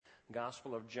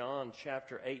Gospel of John,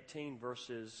 chapter 18,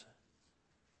 verses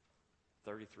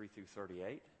 33 through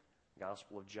 38.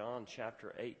 Gospel of John,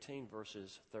 chapter 18,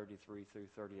 verses 33 through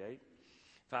 38.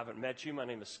 If I haven't met you, my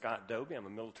name is Scott Doby. I'm a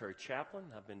military chaplain.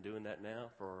 I've been doing that now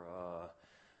for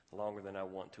longer than I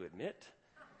want to admit.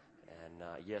 And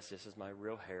yes, this is my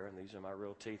real hair, and these are my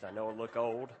real teeth. I know I look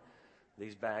old.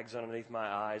 These bags underneath my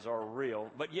eyes are real.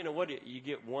 But you know what? You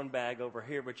get one bag over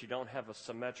here, but you don't have a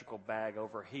symmetrical bag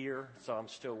over here. So I'm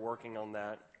still working on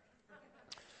that.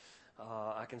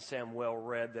 I can say I'm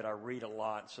well-read, that I read a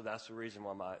lot. So that's the reason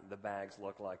why the bags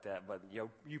look like that. But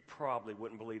you probably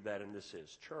wouldn't believe that, and this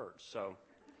is church. So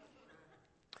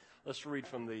let's read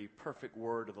from the perfect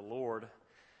word of the Lord.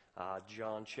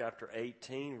 John chapter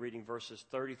 18, reading verses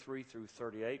 33 through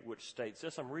 38, which states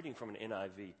this. I'm reading from an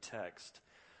NIV text.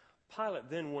 Pilate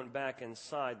then went back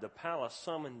inside the palace,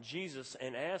 summoned Jesus,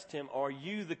 and asked him, "Are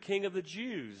you the king of the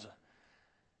Jews?"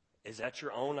 "Is that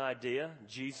your own idea?"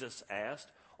 Jesus asked.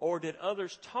 "Or did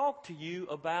others talk to you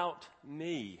about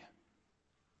me?"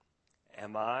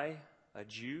 "Am I a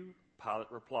Jew?"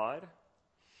 Pilate replied.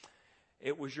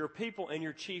 "It was your people and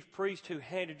your chief priest who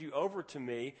handed you over to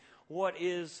me. What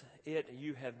is it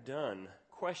you have done?" ?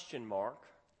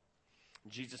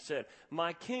 Jesus said,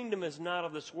 "My kingdom is not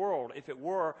of this world. If it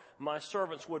were, my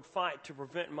servants would fight to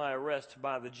prevent my arrest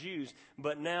by the Jews.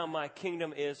 But now my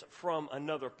kingdom is from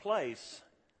another place."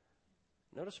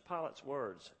 Notice Pilate's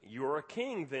words. "You're a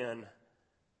king then,"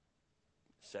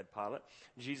 said Pilate.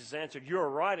 Jesus answered, "You are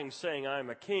right in saying I am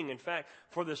a king. In fact,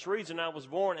 for this reason I was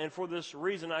born, and for this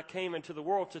reason I came into the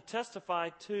world, to testify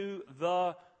to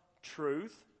the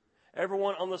truth.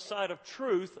 Everyone on the side of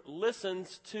truth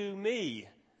listens to me."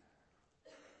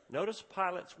 Notice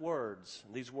Pilate's words.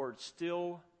 These words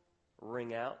still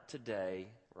ring out today,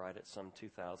 right at some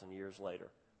 2,000 years later.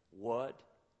 What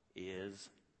is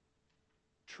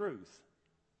truth?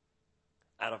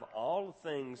 Out of all the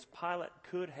things Pilate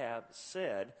could have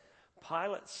said,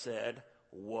 Pilate said,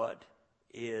 "What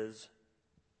is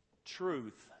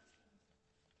truth?"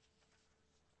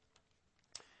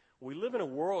 We live in a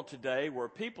world today where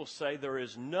people say there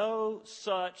is no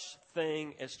such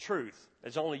thing as truth.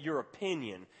 It's only your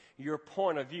opinion, your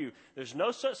point of view. There's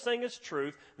no such thing as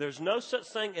truth. There's no such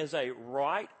thing as a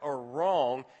right or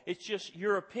wrong. It's just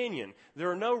your opinion. There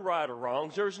are no right or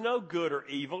wrongs. There's no good or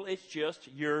evil. It's just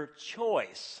your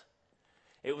choice.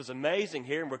 It was amazing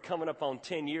here, and we're coming up on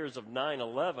 10 years of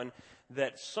 9/11,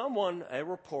 that someone, a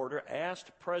reporter,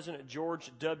 asked President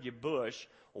George W. Bush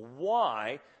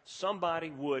why somebody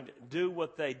would do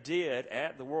what they did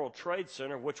at the World Trade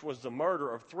Center, which was the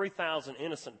murder of 3,000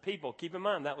 innocent people. Keep in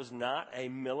mind, that was not a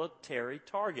military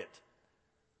target.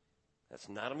 That's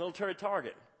not a military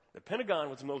target. The Pentagon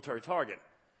was a military target.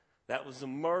 That was the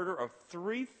murder of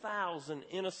 3,000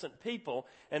 innocent people.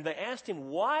 And they asked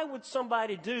him, why would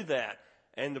somebody do that?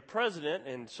 And the president,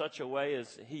 in such a way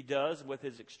as he does with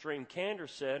his extreme candor,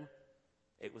 said,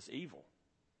 it was evil.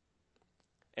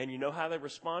 And you know how they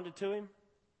responded to him?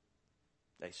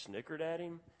 They snickered at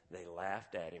him. They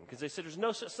laughed at him. Because they said there's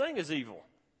no such thing as evil.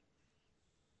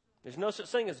 There's no such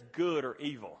thing as good or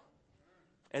evil.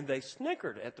 And they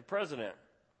snickered at the president.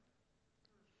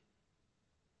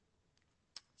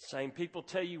 Same people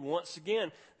tell you once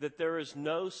again that there is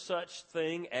no such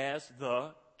thing as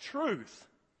the truth.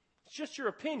 It's just your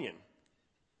opinion.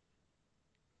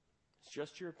 It's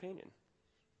just your opinion.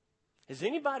 Has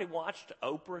anybody watched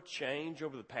Oprah change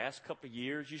over the past couple of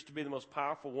years? Used to be the most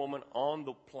powerful woman on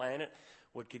the planet.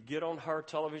 Could get on her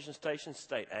television station,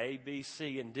 state A, B,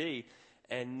 C, and D.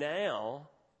 And now,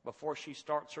 before she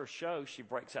starts her show, she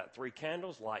breaks out 3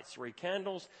 candles, lights 3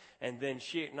 candles, and then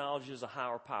she acknowledges a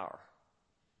higher power.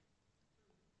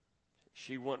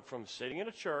 She went from sitting in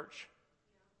a church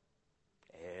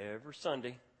every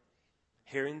Sunday,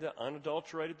 hearing the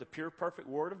unadulterated, the pure, perfect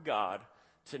Word of God,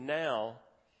 to now.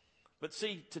 But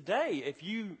see, today, if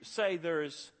you say there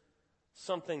is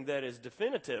something that is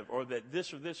definitive, or that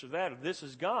this or this or that, or this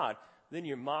is God, then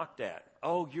you're mocked at.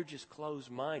 Oh, you're just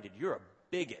closed-minded. You're a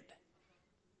bigot.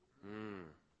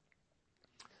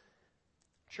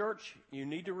 Church, you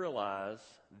need to realize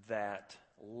that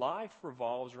life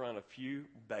revolves around a few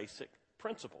basic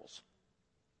principles.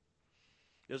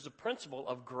 There's the principle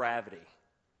of gravity.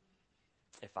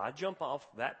 If I jump off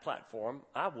that platform,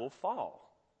 I will fall.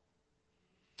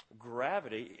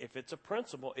 Gravity, if it's a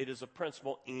principle, it is a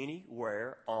principle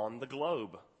anywhere on the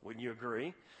globe. Wouldn't you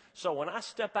agree? So when I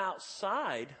step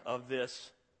outside of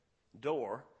this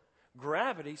door,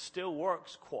 gravity still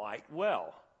works quite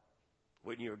well.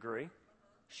 Wouldn't you agree?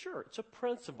 Sure, it's a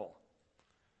principle.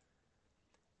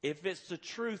 If it's the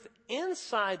truth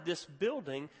inside this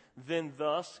building, then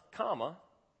thus, comma,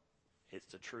 It's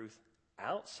the truth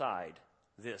outside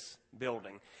this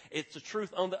building. It's the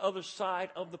truth on the other side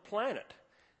of the planet.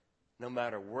 No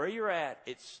matter where you're at,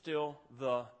 it's still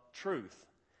the truth.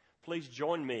 Please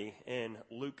join me in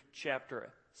Luke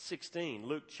chapter 16.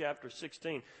 Luke chapter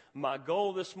 16. My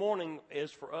goal this morning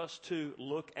is for us to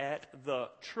look at the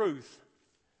truth.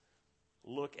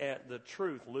 Look at the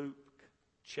truth. Luke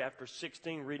chapter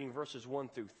 16, reading verses 1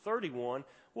 through 31.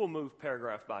 We'll move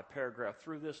paragraph by paragraph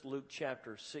through this. Luke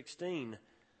chapter 16,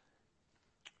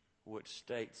 which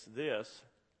states this.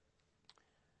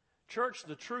 Church,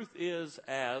 the truth is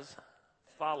as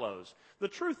follows. The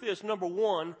truth is, number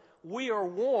one, we are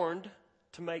warned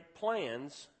to make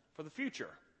plans for the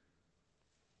future.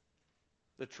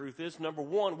 The truth is, number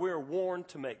one, we are warned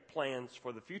to make plans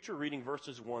for the future, reading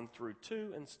verses 1 through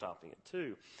 2 and stopping at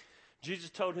 2. Jesus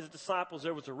told his disciples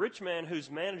there was a rich man whose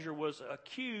manager was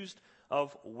accused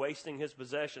of wasting his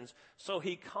possessions. So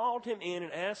he called him in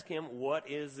and asked him, "What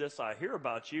is this I hear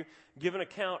about you? Give an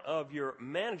account of your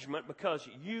management, because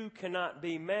you cannot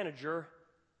be manager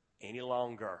any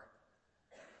longer."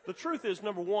 The truth is,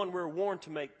 number one, we're warned to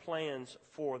make plans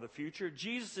for the future.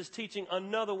 Jesus is teaching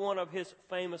another one of his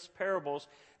famous parables,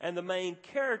 and the main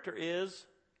character is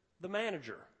the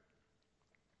manager.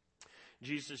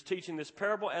 Jesus is teaching this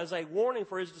parable as a warning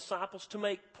for his disciples to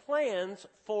make plans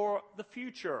for the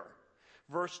future.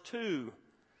 Verse 2,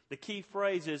 the key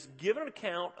phrase is, "Give an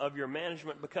account of your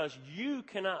management, because you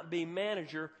cannot be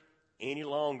manager any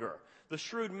longer." The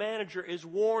shrewd manager is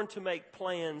warned to make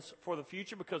plans for the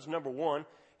future because, number one,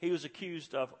 he was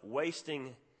accused of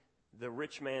wasting the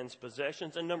rich man's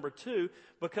possessions. And number two,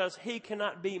 because he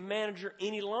cannot be manager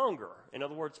any longer. In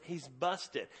other words, he's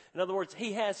busted. In other words,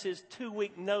 he has his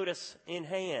 2-week notice in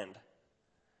hand.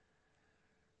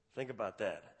 Think about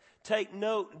that. Take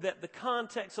note that the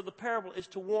context of the parable is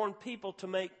to warn people to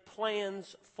make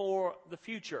plans for the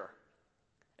future.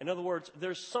 In other words,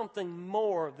 there's something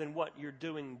more than what you're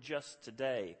doing just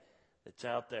today that's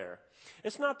out there.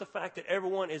 It's not the fact that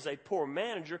everyone is a poor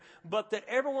manager, but that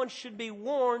everyone should be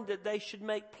warned that they should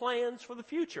make plans for the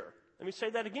future. Let me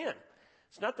say that again.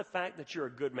 It's not the fact that you're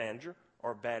a good manager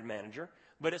or a bad manager,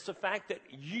 but it's the fact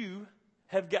that you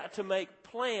have got to make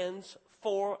plans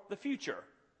for the future.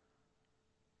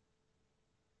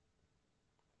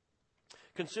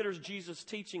 Considers Jesus'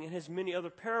 teaching in his many other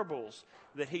parables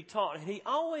that he taught. And he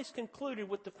always concluded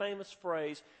with the famous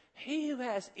phrase, "He who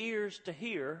has ears to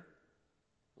hear,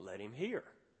 let him hear."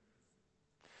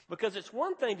 Because it's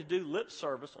one thing to do lip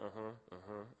service,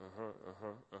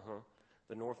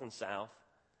 the north and south.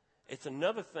 It's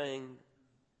another thing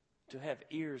to have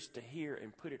ears to hear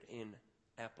and put it in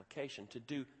application, to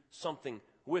do something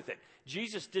with it.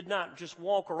 Jesus did not just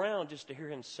walk around just to hear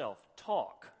himself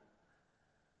talk.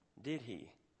 Did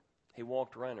he? He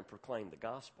walked around and proclaimed the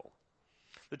gospel.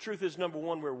 The truth is, number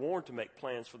one, we're warned to make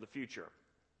plans for the future.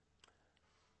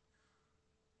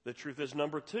 The truth is,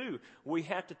 number two, we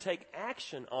have to take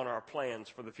action on our plans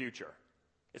for the future.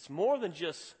 It's more than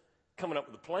just coming up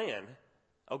with a plan.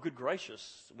 Oh, good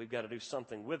gracious, we've got to do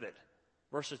something with it.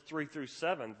 Verses 3 through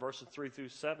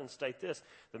 7 state this.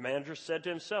 The manager said to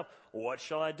himself, "What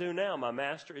shall I do now? My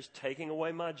master is taking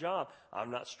away my job.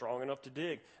 I'm not strong enough to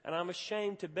dig, and I'm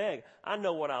ashamed to beg. I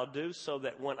know what I'll do so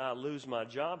that when I lose my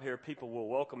job here, people will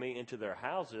welcome me into their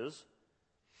houses."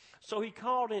 So he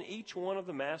called in each one of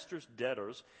the master's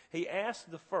debtors. He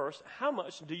asked the first, "How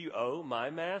much do you owe my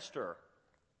master?"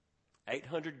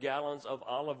 800 gallons of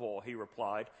olive oil, he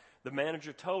replied. The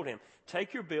manager told him,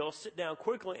 "Take your bill, sit down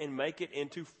quickly, and make it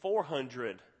into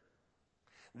 400.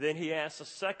 Then he asked the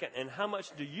second, "And how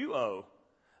much do you owe?"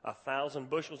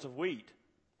 1,000 bushels of wheat,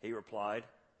 he replied.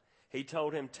 He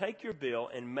told him, "Take your bill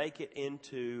and make it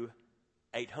into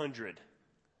 800.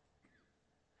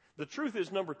 The truth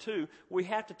is, number two, we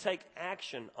have to take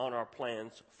action on our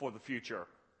plans for the future.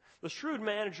 The shrewd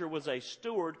manager was a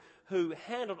steward who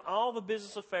handled all the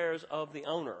business affairs of the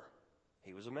owner.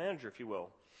 He was a manager, if you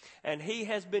will. And he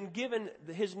has been given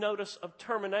his notice of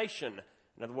termination.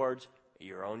 In other words,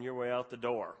 you're on your way out the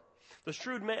door. The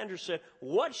shrewd manager said,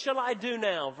 "What shall I do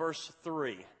now?" Verse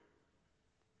 3.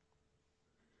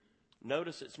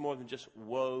 Notice it's more than just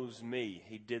woe's me.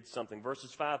 He did something.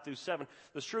 Verses 5 through 7.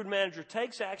 The shrewd manager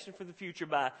takes action for the future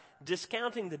by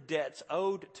discounting the debts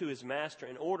owed to his master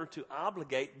in order to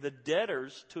obligate the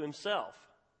debtors to himself.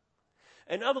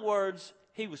 In other words,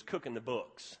 he was cooking the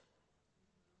books.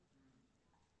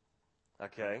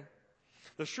 Okay?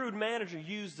 The shrewd manager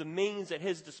used the means at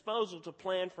his disposal to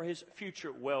plan for his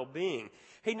future well-being.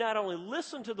 He not only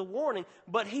listened to the warning,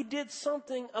 but he did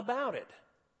something about it.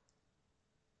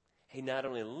 He not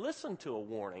only listened to a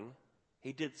warning,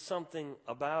 He did something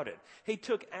about it. He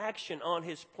took action on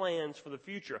his plans for the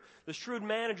future. The shrewd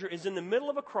manager is in the middle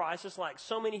of a crisis like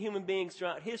so many human beings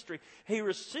throughout history. He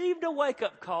received a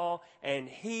wake-up call and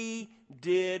he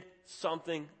did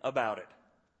something about it.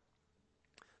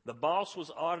 The boss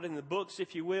was auditing the books,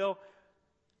 if you will.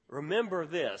 Remember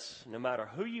this, no matter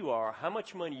who you are, how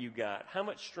much money you got, how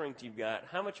much strength you got,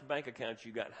 how much bank accounts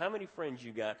you got, how many friends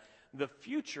you got, the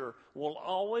future will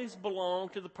always belong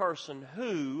to the person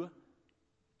who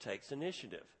takes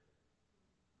initiative.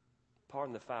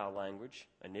 Pardon the foul language,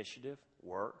 initiative,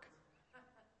 work,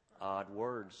 odd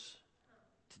words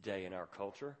today in our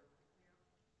culture.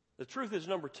 The truth is,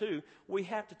 number two, we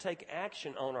have to take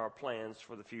action on our plans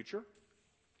for the future.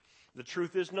 The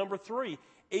truth is, number three,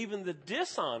 even the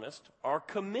dishonest are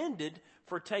commended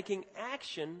for taking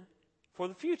action for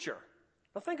the future.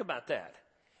 Now think about that.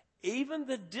 Even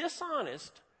the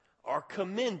dishonest are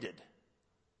commended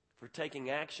for taking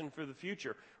action for the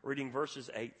future. Reading verses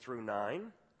 8 through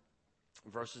 9.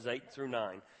 Verses 8 through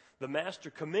 9. The master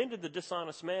commended the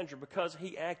dishonest manager because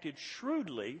he acted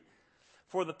shrewdly,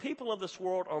 for the people of this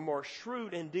world are more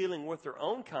shrewd in dealing with their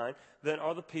own kind than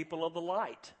are the people of the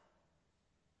light.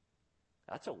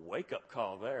 That's a wake-up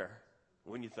call there,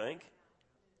 wouldn't you think?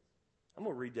 I'm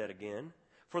going to read that again.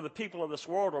 For the people of this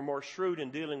world are more shrewd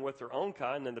in dealing with their own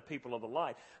kind than the people of the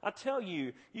light. I tell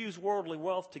you, use worldly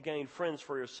wealth to gain friends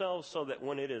for yourselves so that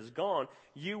when it is gone,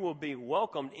 you will be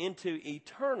welcomed into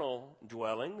eternal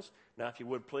dwellings. Now, if you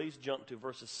would please jump to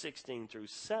verses 16 through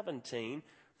 17.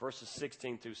 Verses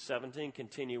 16 through 17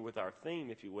 continue with our theme,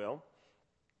 if you will.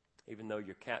 Even though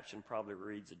your caption probably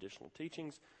reads additional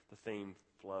teachings, the theme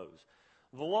flows.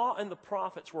 The law and the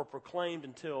prophets were proclaimed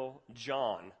until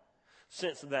John.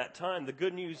 Since that time, the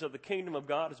good news of the kingdom of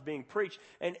God is being preached,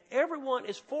 and everyone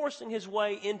is forcing his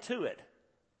way into it.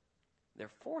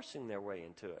 They're forcing their way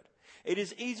into it. It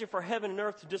is easier for heaven and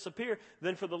earth to disappear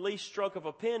than for the least stroke of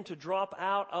a pen to drop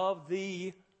out of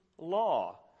the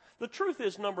law. The truth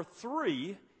is, number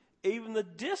three, even the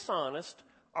dishonest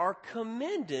are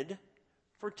commended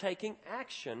for taking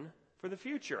action for the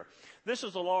future. This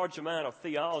is a large amount of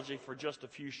theology for just a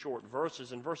few short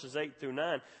verses. In verses 8 through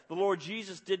 9, the Lord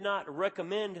Jesus did not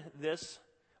recommend this,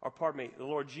 the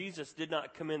Lord Jesus did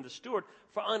not commend the steward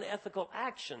for unethical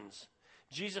actions.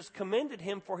 Jesus commended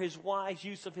him for his wise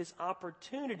use of his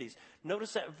opportunities.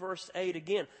 Notice that verse 8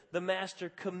 again. The master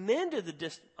commended the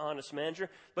dishonest manager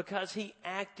because he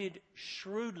acted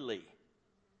shrewdly.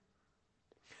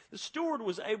 The steward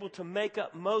was able to make the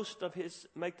most of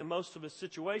his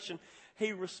situation.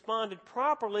 He responded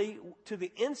properly to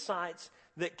the insights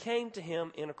that came to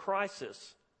him in a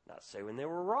crisis. Not saying they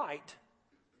were right,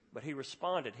 but he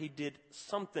responded. He did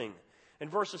something. In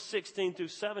verses 16 through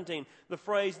 17, the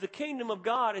phrase, the kingdom of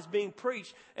God is being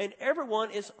preached, and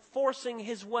everyone is forcing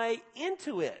his way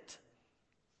into it.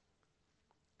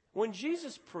 When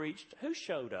Jesus preached, who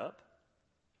showed up?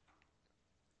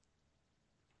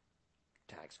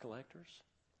 Tax collectors,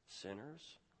 sinners,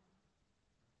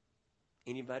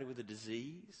 anybody with a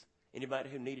disease, anybody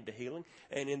who needed a healing.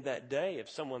 And in that day, if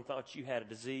someone thought you had a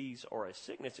disease or a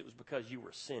sickness, it was because you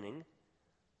were sinning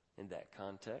in that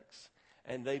context.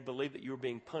 And they believed that you were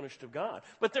being punished of God.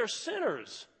 But they're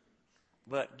sinners.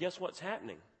 But guess what's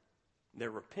happening?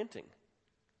 They're repenting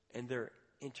and they're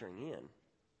entering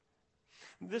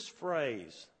in. This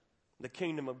phrase, the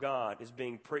kingdom of God is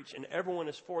being preached, and everyone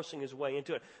is forcing his way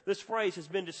into it. This phrase has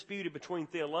been disputed between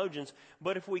theologians,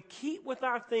 but if we keep with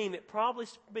our theme, it probably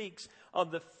speaks of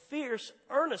the fierce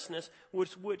earnestness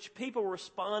with which people are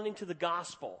responding to the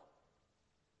gospel.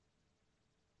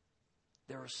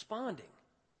 They're responding.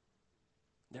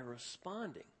 They're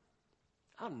responding.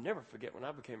 I'll never forget when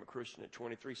I became a Christian at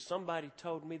 23, somebody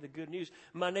told me the good news.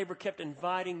 My neighbor kept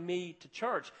inviting me to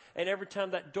church, and every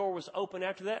time that door was open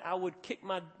after that, I would kick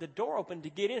the door open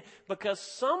to get in because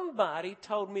somebody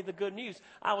told me the good news.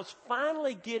 I was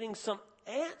finally getting some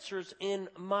answers in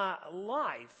my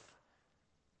life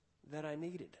that I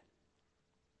needed.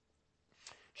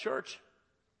 Church,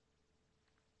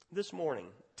 this morning,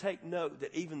 take note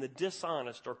that even the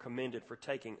dishonest are commended for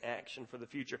taking action for the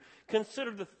future.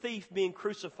 Consider the thief being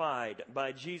crucified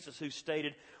by Jesus, who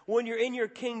stated, when you're in your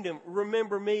kingdom,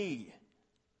 remember me.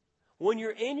 When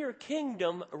you're in your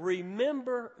kingdom,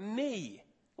 remember me.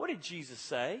 What did Jesus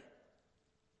say?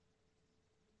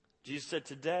 Jesus said,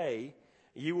 today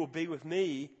you will be with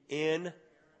me in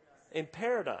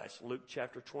paradise. Luke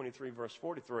chapter 23, verse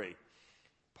 43.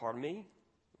 Pardon me?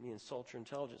 Let me insult your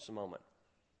intelligence a moment.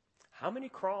 How many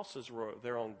crosses were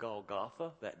there on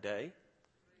Golgotha that day?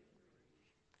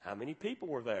 How many people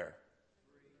were there?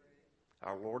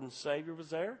 Our Lord and Savior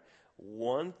was there.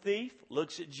 One thief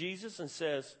looks at Jesus and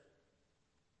says,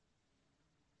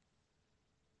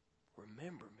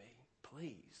 remember me,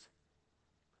 please.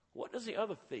 What does the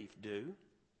other thief do?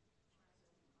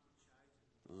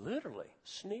 Literally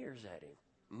sneers at him,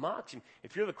 mocks him.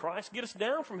 If you're the Christ, get us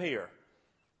down from here.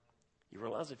 You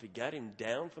realize if he got him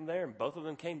down from there and both of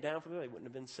them came down from there, they wouldn't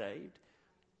have been saved.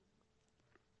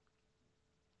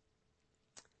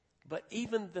 But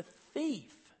even the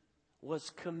thief was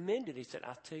commended. He said,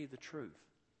 I'll tell you the truth.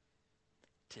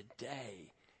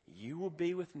 Today, you will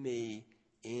be with me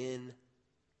in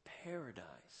paradise.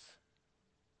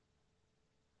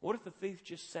 What if the thief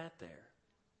just sat there?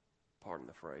 Pardon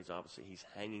the phrase. Obviously, he's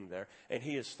hanging there, and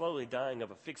he is slowly dying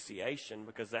of asphyxiation,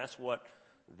 because that's what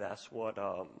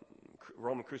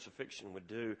Roman crucifixion would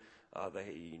do.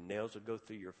 The nails would go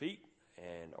through your feet,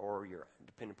 or your,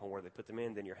 depending upon where they put them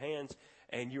in, then your hands,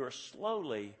 and you are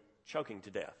slowly choking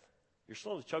to death. You're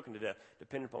slowly choking to death,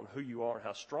 depending upon who you are and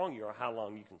how strong you are, how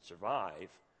long you can survive.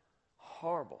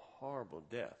 Horrible, horrible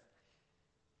death.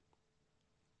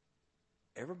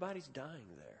 Everybody's dying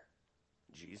there.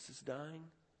 Jesus is dying.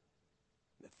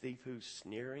 The thief who's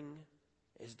sneering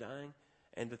is dying.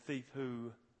 And the thief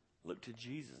who looked to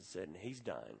Jesus and said, and he's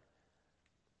dying.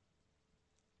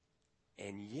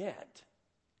 And yet,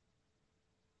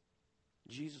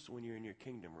 Jesus, when you're in your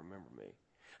kingdom, remember me.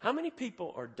 How many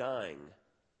people are dying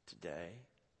today?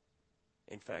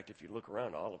 In fact, if you look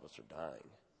around, all of us are dying.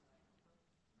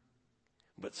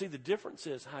 But see, the difference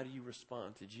is, how do you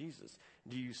respond to Jesus?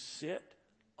 Do you sit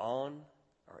on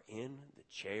or in the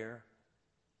chair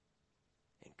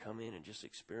and come in and just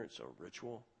experience a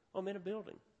ritual? I'm in a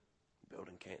building. The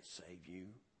building can't save you.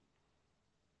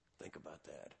 Think about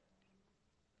that.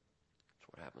 That's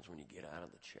what happens when you get out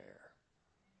of the chair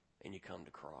and you come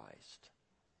to Christ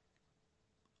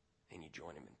and you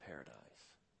join him in paradise.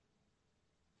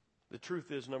 The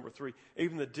truth is, number 3,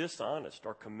 even the dishonest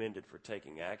are commended for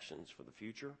taking actions for the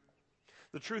future.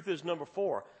 The truth is, number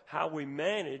 4, how we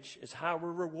manage is how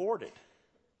we're rewarded.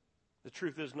 The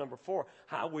truth is, number 4,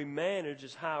 how we manage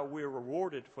is how we're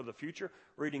rewarded for the future.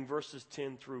 Reading verses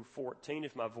 10 through 14.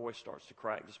 If my voice starts to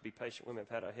crack, just be patient with me. I've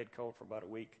had a head cold for about a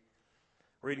week.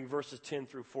 Reading verses 10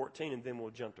 through 14, and then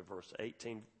we'll jump to verse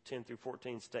 18. 10 through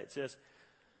 14 states this: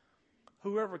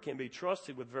 whoever can be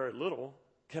trusted with very little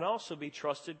can also be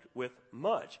trusted with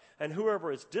much. And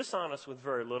whoever is dishonest with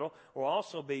very little will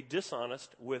also be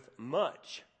dishonest with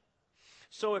much.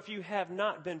 So if you have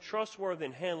not been trustworthy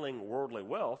in handling worldly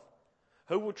wealth,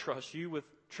 who will trust you with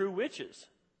true riches?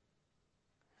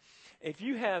 If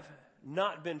you have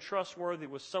not been trustworthy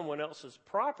with someone else's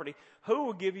property, who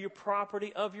will give you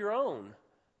property of your own?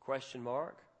 Question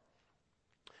mark.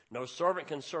 No servant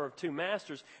can serve two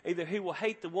masters. Either he will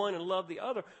hate the one and love the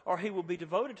other, or he will be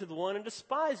devoted to the one and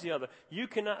despise the other. You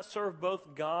cannot serve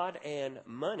both God and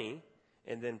money.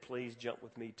 And then please jump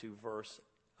with me to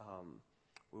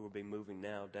we will be moving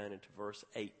now down into verse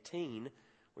 18.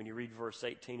 When you read verse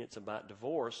 18, it's about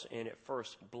divorce. And at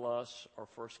first blush or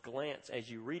first glance, as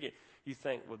you read it, you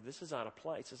think, well, this is out of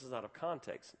place. This is out of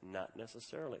context. Not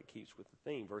necessarily. It keeps with the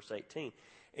theme. Verse 18.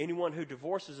 Anyone who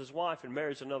divorces his wife and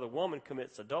marries another woman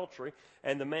commits adultery,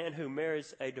 and the man who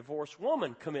marries a divorced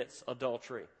woman commits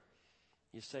adultery.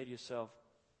 You say to yourself,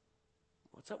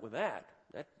 what's up with that?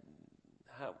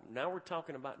 Now we're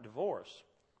talking about divorce.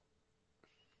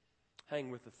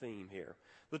 Hang with the theme here.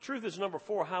 The truth is, number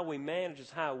 4, how we manage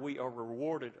is how we are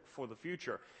rewarded for the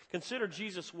future. Consider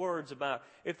Jesus' words about,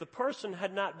 if the person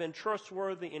had not been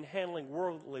trustworthy in handling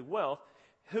worldly wealth,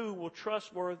 who will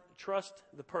trust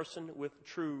the person with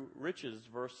true riches?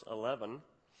 Verse 11.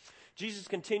 Jesus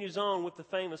continues on with the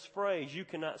famous phrase, you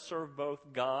cannot serve both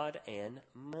God and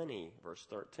money. Verse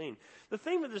 13. The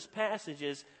theme of this passage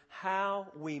is how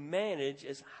we manage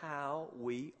is how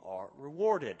we are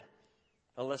rewarded.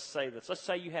 Now let's say this. Let's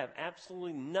say you have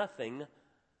absolutely nothing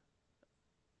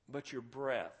but your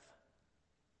breath.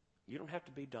 You don't have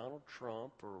to be Donald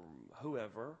Trump or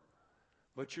whoever,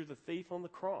 but you're the thief on the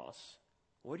cross.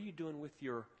 What are you doing with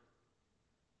your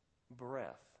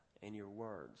breath and your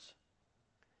words?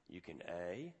 You can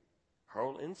A,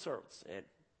 hurl insults at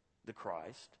the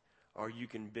Christ, or you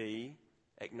can B,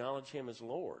 acknowledge him as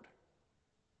Lord.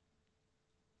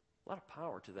 A lot of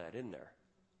power to that, isn't there?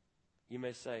 You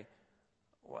may say,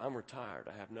 well, I'm retired.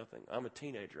 I have nothing. I'm a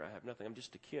teenager. I have nothing. I'm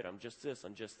just a kid. I'm just this.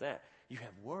 I'm just that. You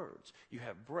have words. You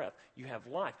have breath. You have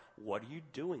life. What are you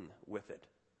doing with it?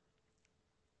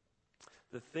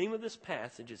 The theme of this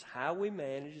passage is how we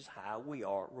manage is how we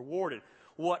are rewarded.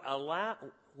 What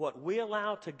we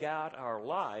allow to guide our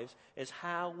lives is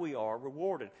how we are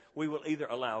rewarded. We will either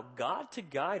allow God to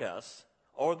guide us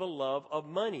or the love of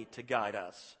money to guide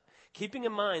us. Keeping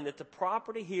in mind that the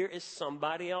property here is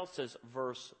somebody else's.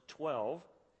 Verse 12.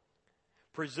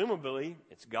 Presumably,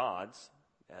 it's God's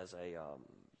as a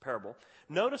parable.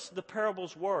 Notice the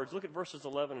parable's words. Look at verses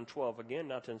 11 and 12 again,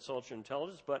 not to insult your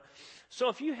intelligence. But so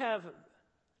if you have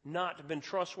not been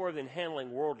trustworthy in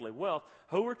handling worldly wealth,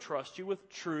 who will trust you with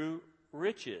true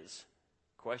riches?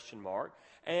 Question mark.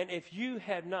 And if you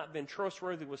have not been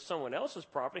trustworthy with someone else's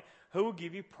property, who will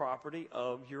give you property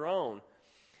of your own?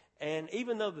 And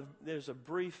even though there's a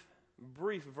brief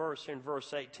verse here in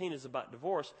verse 18 is about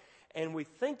divorce, and we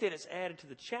think that it's added to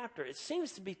the chapter, it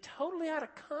seems to be totally out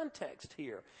of context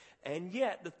here. And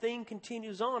yet the theme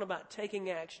continues on about taking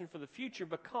action for the future,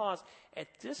 because at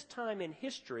this time in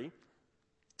history,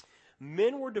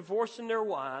 men were divorcing their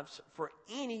wives for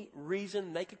any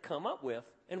reason they could come up with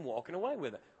and walking away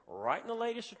with it. Writing the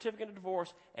latest certificate of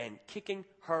divorce and kicking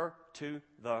her to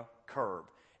the curb.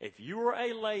 If you were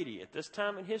a lady at this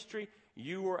time in history,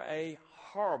 you were a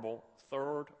horrible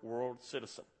third world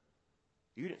citizen.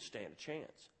 You didn't stand a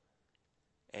chance.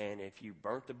 And if you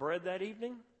burnt the bread that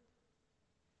evening,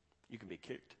 you can be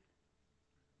kicked.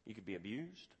 You could be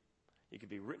abused. You could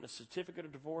be written a certificate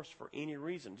of divorce for any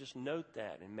reason. Just note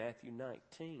that in Matthew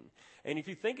 19. And if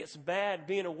you think it's bad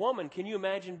being a woman, can you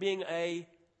imagine being a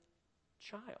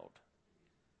child?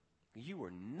 You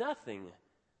were nothing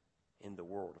in the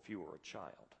world if you were a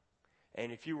child.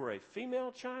 And if you were a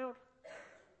female child,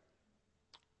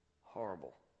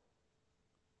 horrible.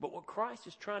 But what Christ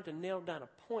is trying to nail down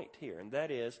a point here, and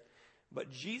that is, but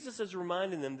Jesus is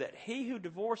reminding them that he who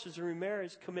divorces or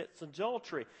remarries commits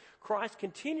adultery. Christ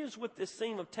continues with this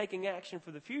theme of taking action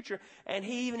for the future, and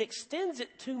he even extends it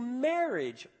to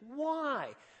marriage. Why?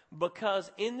 Because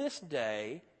in this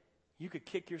day, you could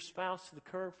kick your spouse to the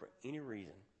curb for any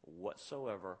reason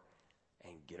whatsoever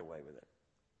and get away with it.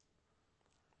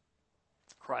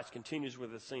 Christ continues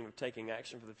with the theme of taking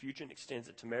action for the future and extends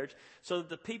it to marriage so that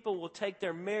the people will take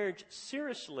their marriage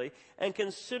seriously and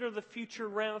consider the future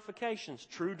ramifications.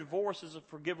 True divorce is a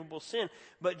forgivable sin,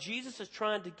 but Jesus is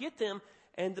trying to get them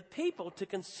and the people to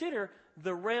consider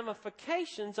the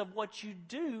ramifications of what you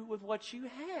do with what you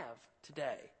have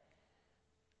today.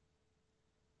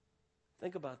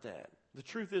 Think about that. The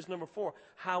truth is, number 4,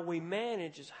 how we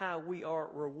manage is how we are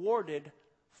rewarded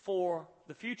for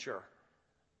the future.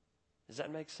 Does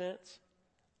that make sense?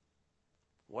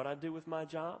 What I do with my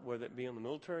job, whether it be on the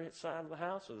military side of the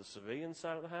house or the civilian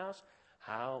side of the house,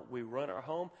 how we run our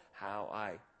home, how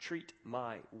I treat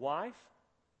my wife,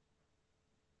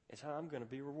 is how I'm going to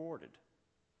be rewarded.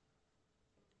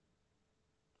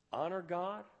 Honor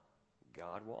God,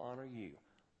 God will honor you.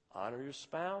 Honor your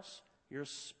spouse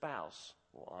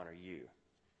will honor you.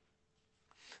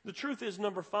 The truth is,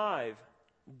 number 5,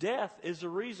 death is the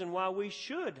reason why we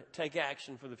should take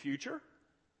action for the future.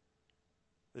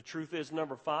 The truth is,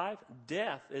 number 5,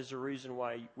 death is the reason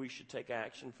why we should take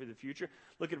action for the future.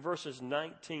 Look at verses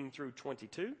 19 through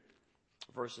 22.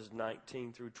 Verses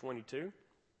 19 through 22.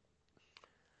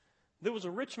 There was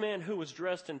a rich man who was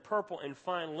dressed in purple and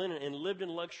fine linen and lived in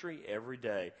luxury every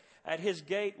day. At his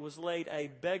gate was laid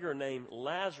a beggar named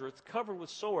Lazarus, covered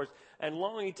with sores and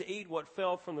longing to eat what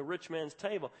fell from the rich man's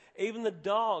table. Even the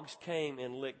dogs came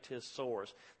and licked his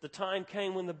sores. The time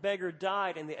came when the beggar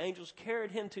died, and the angels carried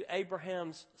him to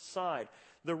Abraham's side.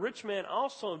 The rich man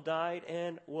also died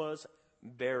and was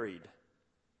buried.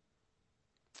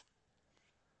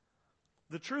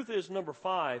 The truth is, number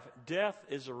 5, death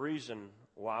is a reason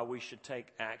why we should take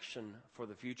action for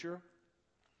the future.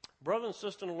 Brother and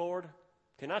sister in the Lord,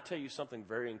 can I tell you something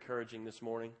very encouraging this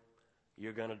morning?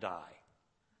 You're going to die.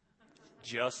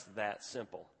 Just that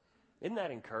simple. Isn't that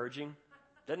encouraging?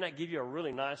 Doesn't that give you a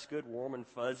really nice, good, warm and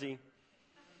fuzzy?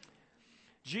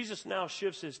 Jesus now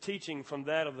shifts his teaching from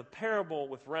that of the parable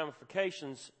with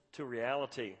ramifications to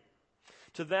reality,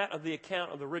 to that of the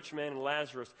account of the rich man and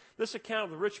Lazarus. This account of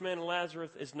the rich man and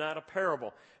Lazarus is not a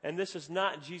parable, and this is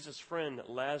not Jesus' friend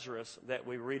Lazarus that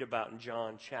we read about in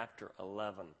John chapter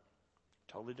 11.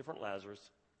 Totally different Lazarus,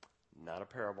 not a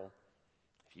parable.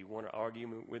 If you want to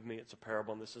argue with me, it's a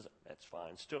parable, and that's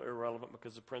fine. Still irrelevant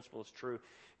because the principle is true.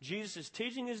 Jesus is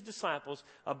teaching his disciples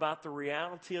about the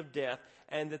reality of death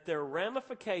and that there are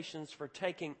ramifications for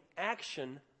taking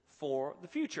action for the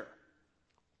future.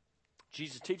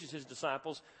 Jesus is teaching his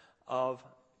disciples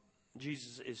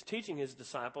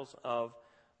of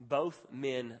both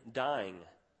men dying.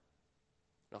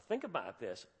 Now think about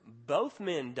this. Both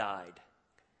men died.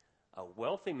 A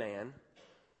wealthy man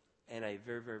and a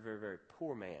very, very, very, very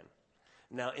poor man.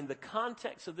 Now, in the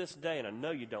context of this day, and I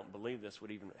know you don't believe this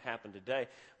would even happen today,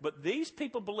 but these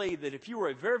people believed that if you were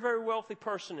a very, very wealthy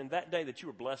person in that day, that you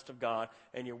were blessed of God,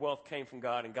 and your wealth came from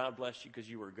God, and God blessed you because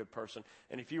you were a good person.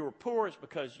 And if you were poor, it's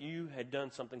because you had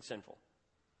done something sinful.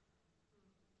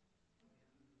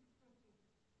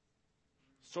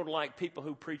 Sort of like people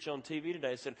who preach on TV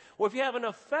today said, well, if you have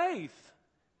enough faith,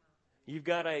 you've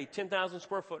got a 10,000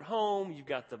 square foot home, you've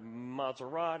got the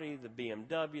Maserati, the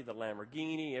BMW, the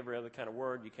Lamborghini, every other kind of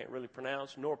word you can't really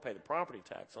pronounce, nor pay the property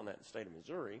tax on that in the state of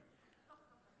Missouri.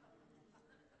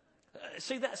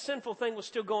 See, that sinful thing was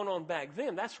still going on back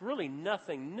then. That's really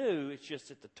nothing new. It's just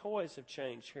that the toys have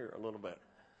changed here a little bit.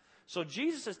 So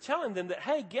Jesus is telling them that,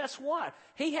 hey, guess what?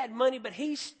 He had money, but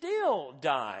he still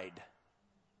died.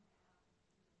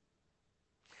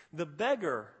 The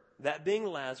beggar, that being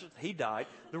Lazarus, he died.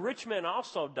 The rich man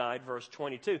also died, verse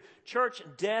 22. Church,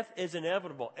 death is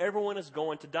inevitable. Everyone is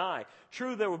going to die.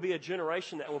 True, there will be a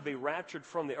generation that will be raptured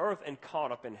from the earth and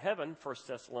caught up in heaven, 1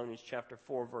 Thessalonians chapter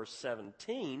 4, verse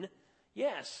 17.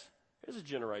 Yes, there's a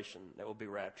generation that will be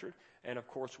raptured. And, of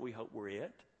course, we hope we're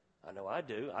it. I know I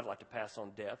do. I'd like to pass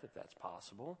on death if that's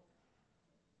possible.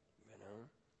 You know.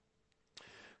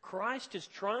 Christ is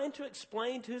trying to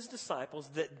explain to his disciples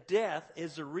that death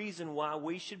is the reason why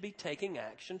we should be taking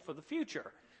action for the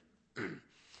future.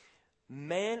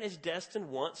 Man is destined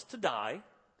once to die,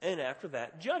 and after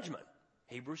that, judgment.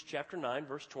 Hebrews chapter 9,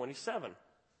 verse 27.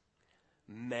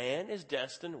 Man is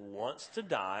destined once to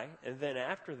die, and then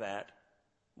after that,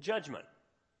 judgment.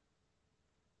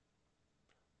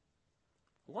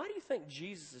 Why do you think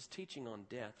Jesus is teaching on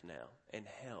death now and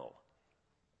hell?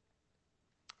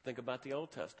 Think about the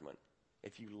Old Testament.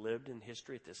 If you lived in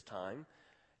history at this time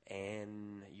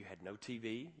and you had no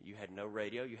TV, you had no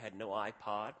radio, you had no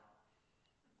iPod,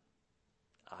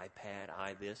 iPad,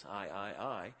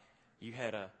 I. You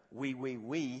had a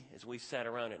we as we sat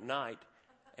around at night.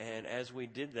 And as we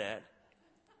did that,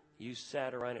 you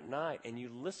sat around at night and you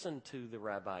listened to the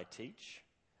rabbi teach.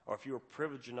 Or if you were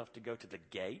privileged enough to go to the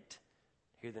gate,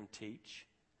 hear them teach.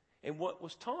 And what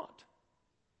was taught?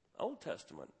 Old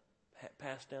Testament,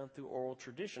 passed down through oral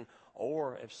tradition.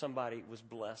 Or if somebody was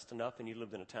blessed enough and you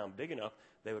lived in a town big enough,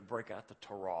 they would break out the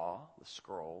Torah, the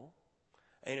scroll.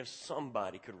 And if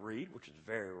somebody could read, which is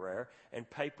very rare, and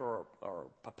paper or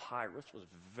papyrus was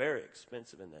very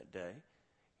expensive in that day,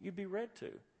 you'd be read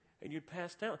to, and you'd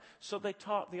pass down. So they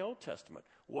taught the Old Testament.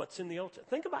 What's in the Old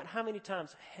Testament? Think about how many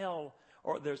times hell,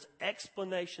 or there's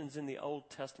explanations in the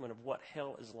Old Testament of what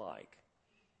hell is like.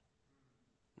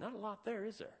 Not a lot there,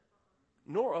 is there?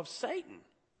 Nor of Satan.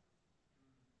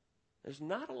 There's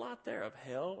not a lot there of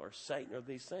hell or Satan or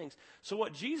these things. So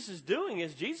what Jesus is doing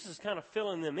is Jesus is kind of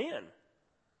filling them in.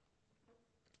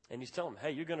 And he's telling them,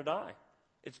 hey, you're going to die.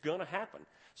 It's going to happen.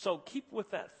 So keep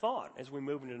with that thought as we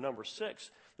move into number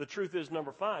 6. The truth is,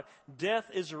 number 5, death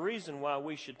is a reason why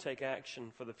we should take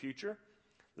action for the future.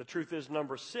 The truth is,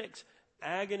 number 6,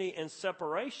 agony and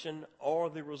separation are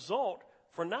the result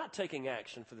for not taking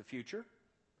action for the future.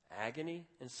 Agony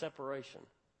and separation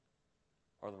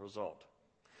are the result.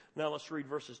 Now let's read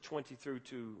verses 20 through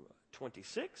to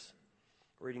 26.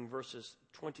 Reading verses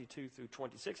 22 through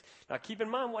 26. Now keep in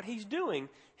mind what he's doing.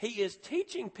 He is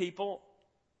teaching people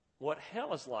what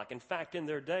hell is like. In fact, in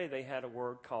their day, they had a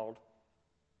word called,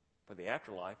 for the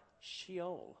afterlife,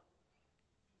 Sheol.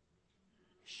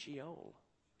 Sheol.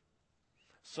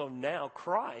 So now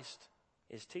Christ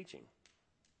is teaching.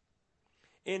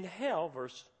 In hell,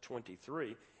 verse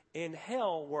 23, in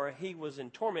hell where he was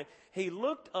in torment, he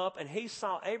looked up and he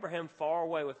saw Abraham far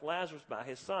away with Lazarus by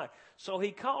his side. So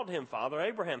he called him, Father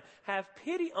Abraham, have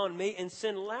pity on me and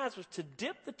send Lazarus to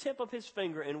dip the tip of his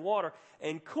finger in water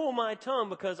and cool my tongue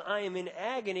because I am in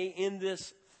agony in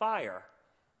this fire.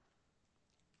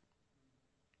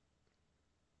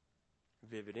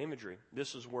 Vivid imagery.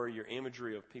 This is where your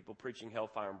imagery of people preaching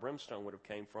hellfire and brimstone would have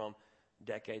came from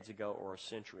decades ago or a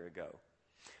century ago.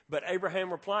 But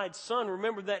Abraham replied, Son,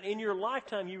 remember that in your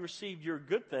lifetime you received your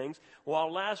good things,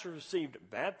 while Lazarus received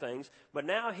bad things. But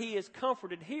now he is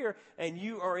comforted here, and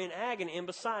you are in agony. And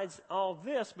besides all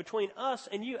this, between us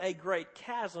and you a great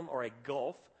chasm or a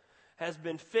gulf has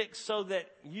been fixed so that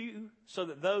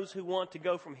those who want to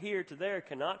go from here to there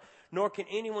cannot, nor can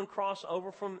anyone cross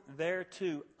over from there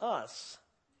to us.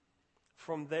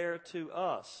 From there to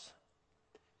us.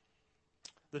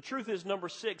 The truth is, number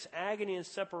 6, agony and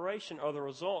separation are the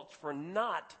results for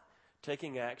not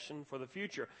taking action for the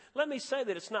future. Let me say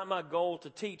that it's not my goal to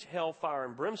teach hellfire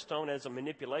and brimstone as a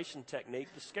manipulation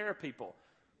technique to scare people.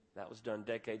 That was done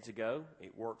decades ago.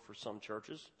 It worked for some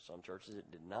churches. Some churches it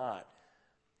did not.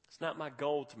 It's not my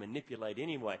goal to manipulate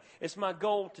anyway. It's my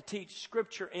goal to teach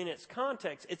Scripture in its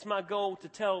context. It's my goal to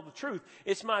tell the truth.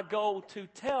 It's my goal to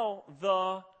tell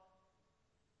the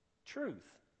truth.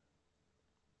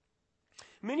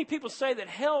 Many people say that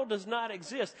hell does not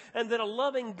exist and that a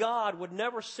loving God would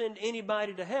never send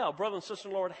anybody to hell. Brother and sister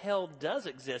in the Lord, hell does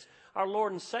exist. Our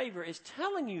Lord and Savior is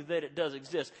telling you that it does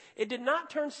exist. It did not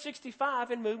turn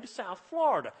 65 and move to South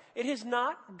Florida. It has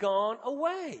not gone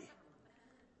away.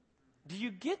 Do you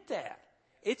get that?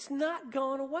 It's not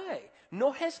gone away,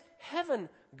 nor has heaven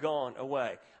gone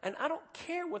away. And I don't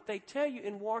care what they tell you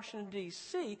in Washington,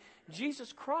 D.C.,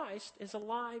 Jesus Christ is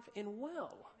alive and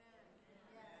well.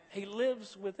 He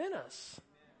lives within us.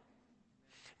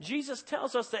 Jesus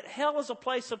tells us that hell is a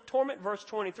place of torment, verse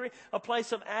 23, a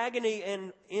place of agony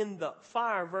and in the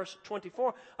fire, verse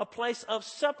 24, a place of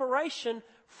separation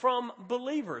from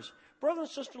believers. Brother and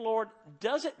sister, Lord,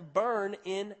 does it burn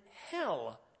in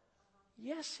hell?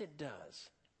 Yes, it does.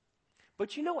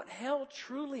 But you know what hell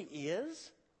truly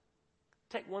is?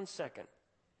 Take 1 second.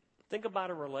 Think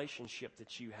about a relationship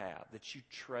that you have, that you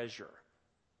treasure.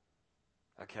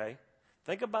 Okay?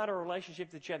 Think about a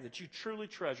relationship that you have that you truly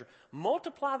treasure.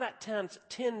 Multiply that times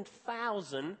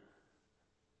 10,000.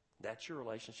 That's your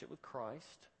relationship with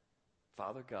Christ,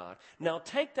 Father God. Now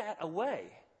take that away.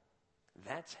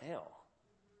 That's hell.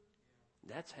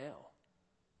 That's hell.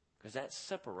 Because that's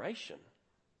separation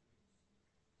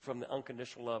from the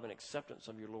unconditional love and acceptance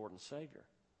of your Lord and Savior.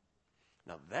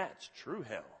 Now that's true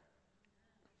hell.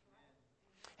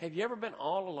 Have you ever been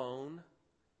all alone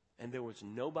and there was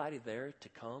nobody there to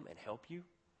come and help you?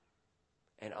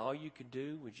 And all you could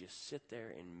do was just sit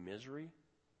there in misery?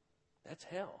 That's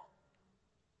hell.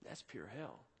 That's pure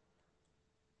hell.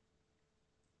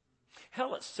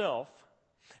 Hell itself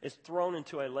is thrown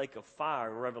into a lake of fire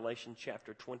in Revelation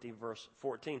chapter 20, verse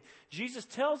 14. Jesus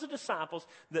tells the disciples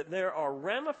that there are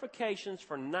ramifications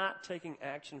for not taking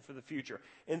action for the future.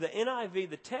 In the NIV,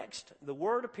 the text, the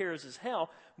word appears as hell,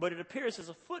 but it appears as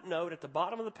a footnote at the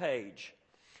bottom of the page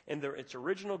in its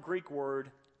original Greek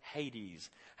word, Hades.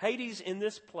 Hades in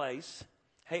this place,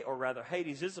 or rather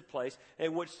Hades is a place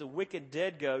in which the wicked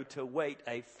dead go to await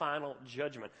a final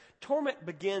judgment. Torment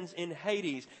begins in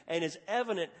Hades and is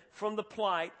evident from the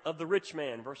plight of the rich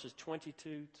man, verses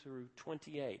 22 through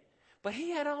 28. But he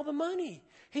had all the money.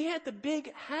 He had the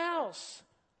big house.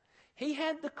 He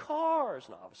had the cars.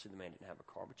 Now, obviously the man didn't have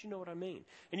a car, but you know what I mean.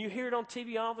 And you hear it on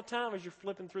TV all the time as you're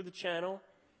flipping through the channel.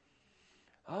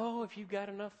 Oh, if you've got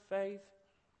enough faith.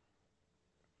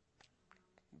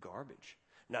 Garbage.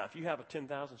 Now, if you have a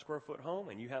 10,000 square foot home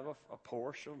and you have a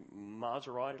Porsche,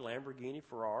 Maserati, Lamborghini,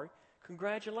 Ferrari,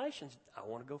 congratulations. I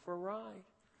want to go for a ride.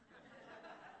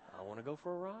 I want to go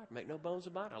for a ride. Make no bones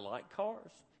about it. I like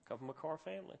cars. Come from a car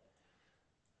family.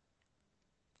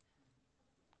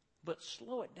 But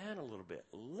slow it down a little bit.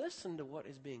 Listen to what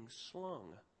is being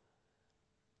slung.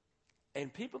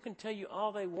 And people can tell you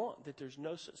all they want that there's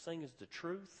no such thing as the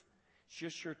truth. It's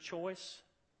just your choice.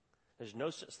 There's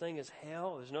no such thing as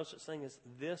hell. There's no such thing as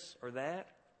this or that.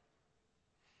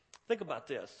 Think about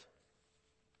this.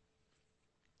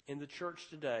 In the church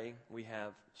today, we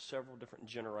have several different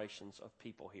generations of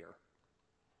people here.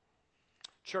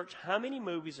 Church, how many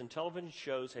movies and television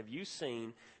shows have you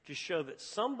seen to show that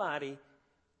somebody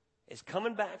is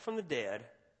coming back from the dead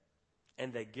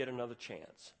and they get another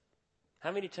chance?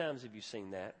 How many times have you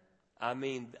seen that? I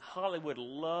mean, Hollywood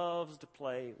loves to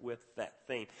play with that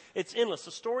theme. It's endless.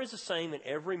 The story's the same in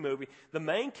every movie. The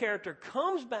main character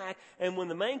comes back, and when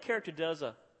the main character does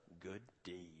a good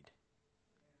deed,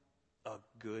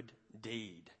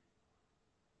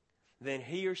 then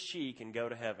he or she can go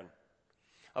to heaven.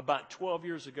 About 12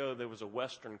 years ago, there was a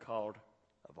Western called,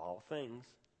 of all things,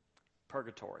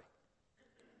 Purgatory.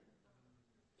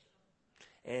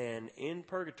 And in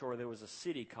Purgatory, there was a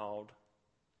city called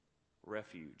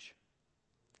Refuge.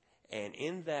 And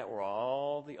in that were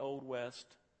all the Old West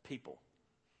people.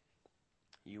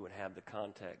 You would have the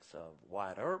context of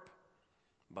Wyatt Earp,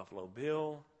 Buffalo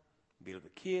Bill, Billy the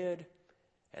Kid,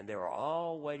 and they were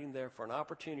all waiting there for an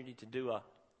opportunity to do a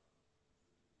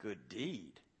good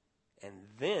deed. And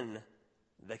then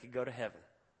they could go to heaven.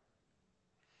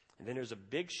 And then there's a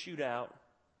big shootout.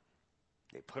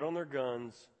 They put on their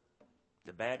guns.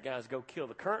 The bad guys go kill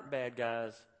the current bad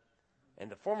guys. And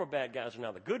the former bad guys are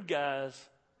now the good guys.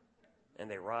 And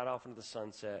they ride off into the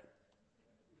sunset.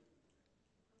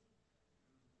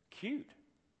 Cute.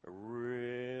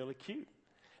 Really cute.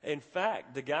 In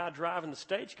fact, the guy driving the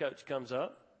stagecoach comes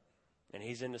up. And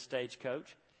he's in the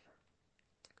stagecoach.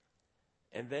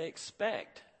 And they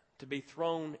expect to be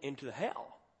thrown into the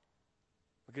hell.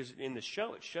 Because in the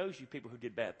show, it shows you people who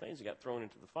did bad things and got thrown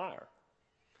into the fire.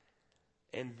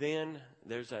 And then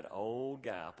there's that old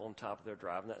guy up on top of there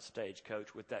driving that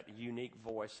stagecoach with that unique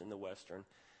voice in the Western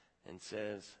and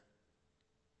says,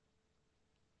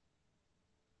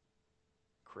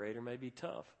 Creator may be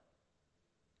tough,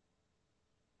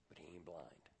 but he ain't blind.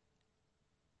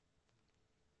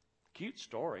 Cute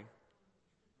story,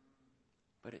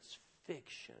 but it's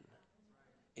fiction.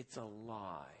 It's a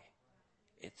lie.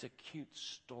 It's a cute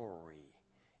story.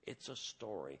 It's a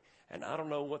story. And I don't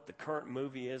know what the current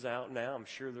movie is out now. I'm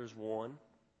sure there's one.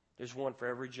 There's one for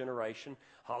every generation.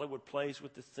 Hollywood plays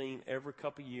with the theme every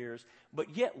couple of years.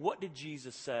 But yet, what did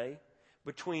Jesus say?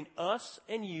 Between us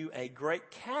and you, a great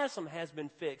chasm has been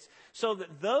fixed, so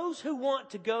that those who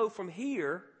want to go from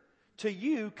here to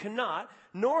you cannot,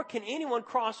 nor can anyone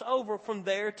cross over from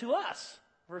there to us.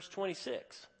 Verse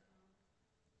 26.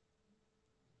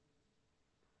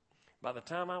 By the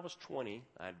time I was 20,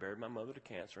 I had buried my mother to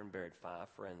cancer and buried 5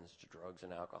 friends to drugs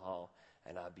and alcohol,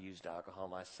 and I abused alcohol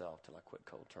myself till I quit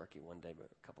cold turkey one day, but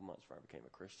a couple months before I became a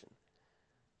Christian.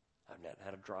 I've not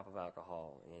had a drop of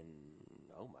alcohol in,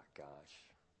 oh my gosh,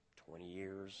 20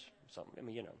 years, something. I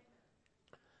mean, you know.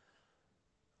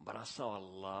 But I saw a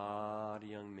lot of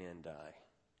young men die,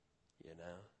 you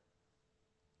know.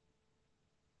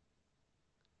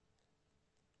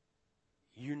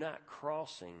 You're not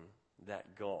crossing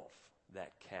that gulf,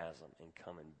 that chasm, and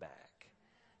coming back.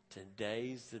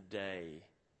 Today's the day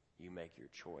you make your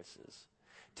choices.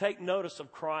 Take notice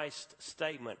of Christ's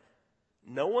statement.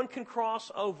 No one can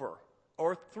cross over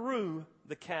or through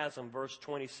the chasm, verse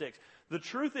 26. The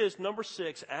truth is, number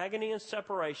 6, agony and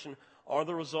separation are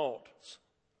the results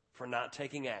for not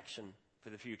taking action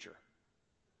for the future.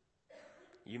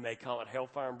 You may call it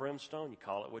hellfire and brimstone. You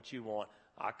call it what you want.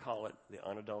 I call it the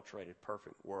unadulterated,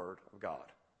 perfect Word of God.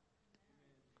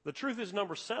 The truth is,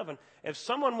 number 7, if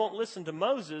someone won't listen to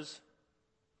Moses,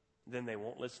 then they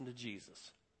won't listen to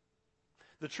Jesus.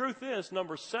 The truth is,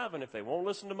 number 7, if they won't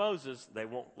listen to Moses, they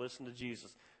won't listen to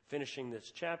Jesus. Finishing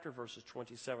this chapter, verses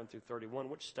 27 through 31,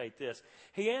 which state this.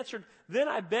 He answered, then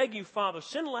I beg you, Father,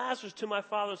 send Lazarus to my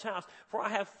father's house, for I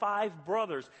have 5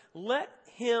 brothers. Let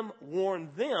him warn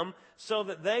them, so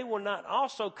that they will not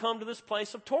also come to this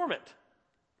place of torment.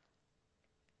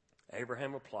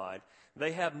 Abraham replied,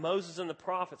 they have Moses and the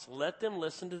prophets. Let them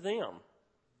listen to them.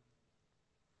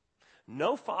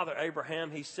 No, Father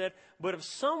Abraham, he said, but if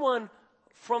someone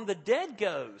from the dead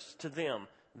goes to them,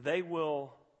 they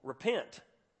will repent.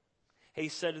 He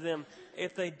said to them,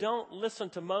 if they don't listen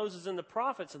to Moses and the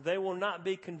prophets, they will not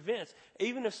be convinced,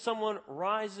 even if someone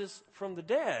rises from the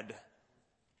dead.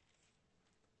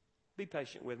 Be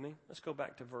patient with me. Let's go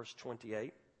back to verse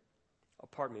 28.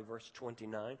 Verse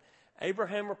 29.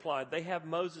 Abraham replied, they have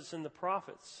Moses and the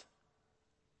prophets.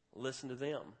 Listen to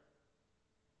them.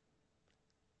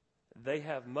 They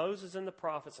have Moses and the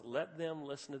prophets. Let them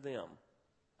listen to them.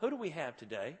 Who do we have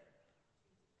today?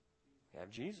 We have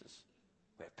Jesus.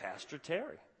 We have Pastor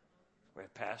Terry. We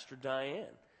have Pastor Diane.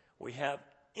 We have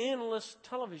endless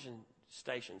television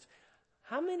stations.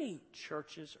 How many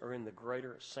churches are in the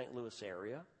greater St. Louis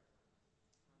area?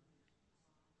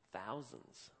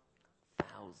 Thousands.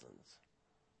 Thousands.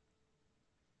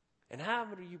 And how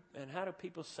do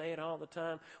people say it all the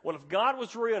time? Well, if God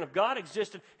was real and if God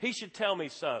existed, he should tell me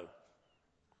so.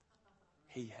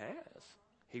 He has.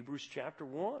 Hebrews chapter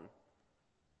 1.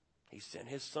 He sent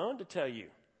his son to tell you.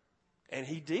 And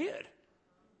he did.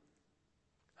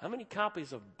 How many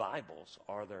copies of Bibles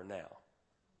are there now?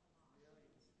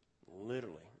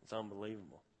 Literally. It's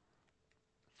unbelievable.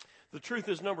 The truth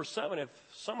is, number 7, if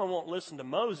someone won't listen to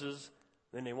Moses,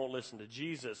 then they won't listen to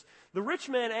Jesus. The rich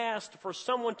man asked for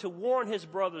someone to warn his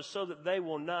brothers so that they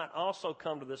will not also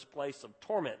come to this place of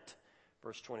torment.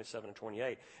 Verse 27 and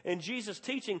 28. In Jesus'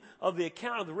 teaching of the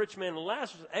account of the rich man and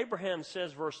Lazarus, Abraham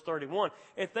says, verse 31,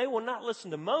 if they will not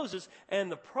listen to Moses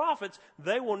and the prophets,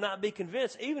 they will not be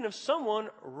convinced, even if someone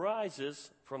rises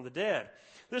from the dead.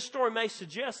 This story may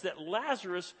suggest that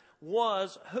Lazarus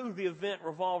was who the event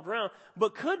revolved around.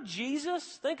 But could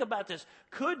Jesus, think about this,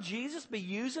 could Jesus be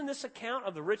using this account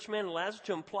of the rich man and Lazarus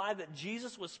to imply that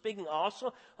Jesus was speaking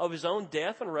also of his own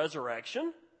death and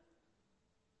resurrection?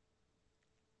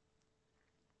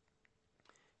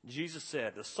 Jesus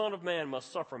said, the Son of Man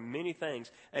must suffer many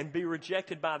things and be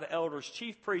rejected by the elders,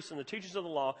 chief priests, and the teachers of the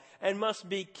law, and must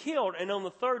be killed, and on the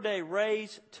 3rd day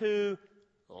raised to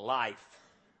life.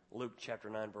 Luke chapter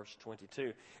 9, verse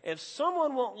 22. If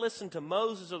someone won't listen to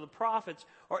Moses or the prophets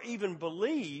or even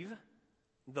believe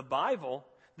the Bible,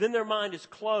 then their mind is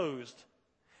closed.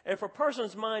 If a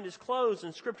person's mind is closed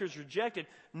and Scripture is rejected,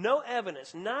 no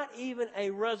evidence, not even a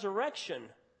resurrection,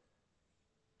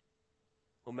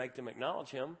 will make them acknowledge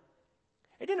him.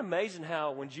 Isn't it amazing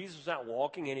how when Jesus was out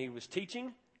walking and he was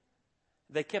teaching,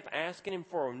 they kept asking him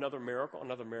for another miracle,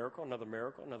 another miracle, another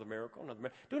miracle, another miracle, another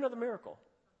miracle. Do another miracle.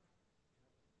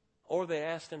 Or they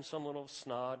asked him some little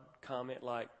snod comment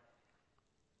like,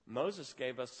 Moses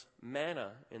gave us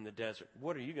manna in the desert.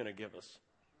 What are you going to give us?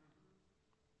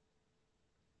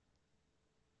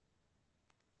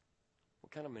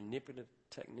 What kind of manipulative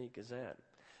technique is that?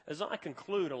 As I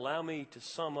conclude, allow me to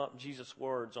sum up Jesus'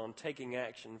 words on taking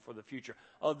action for the future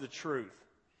of the truth.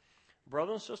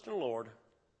 Brother and sister in the Lord,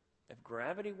 if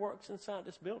gravity works inside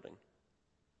this building,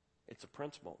 it's a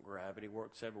principle. Gravity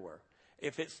works everywhere.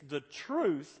 If it's the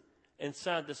truth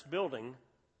inside this building,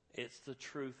 it's the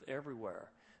truth everywhere.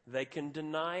 They can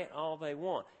deny it all they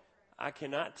want. I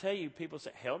cannot tell you, people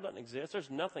say, hell doesn't exist. There's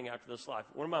nothing after this life.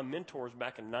 One of my mentors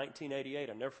back in 1988,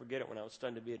 I'll never forget it, when I was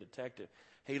studying to be a detective,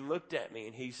 he looked at me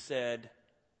and he said,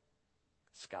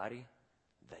 Scotty,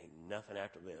 there ain't nothing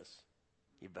after this.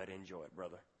 You better enjoy it,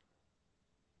 brother.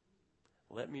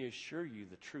 Let me assure you,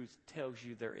 the truth tells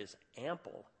you there is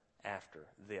ample after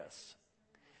this.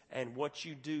 And what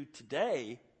you do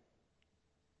today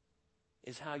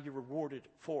is how you're rewarded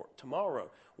for tomorrow.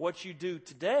 What you do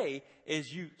today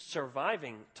is you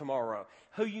surviving tomorrow.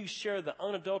 Who you share the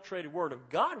unadulterated word of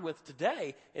God with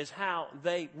today is how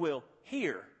they will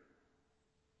hear.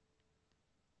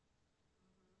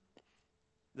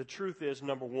 The truth is,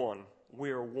 number one,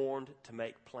 we are warned to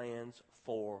make plans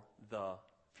for the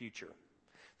future.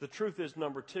 The truth is,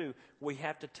 number two, we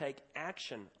have to take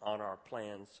action on our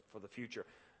plans for the future.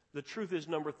 The truth is,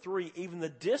 number three, even the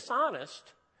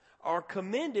dishonest are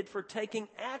commended for taking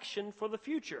action for the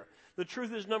future. The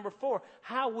truth is, number four,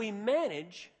 how we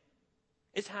manage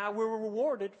is how we're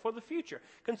rewarded for the future.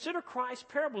 Consider Christ's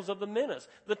parables of the minas,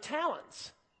 the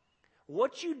talents.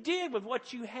 What you did with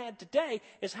what you had today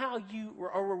is how you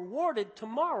are rewarded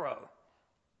tomorrow.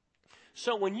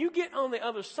 So when you get on the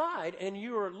other side and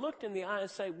you are looked in the eye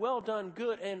and say, well done,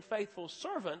 good and faithful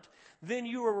servant, then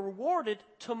you are rewarded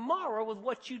tomorrow with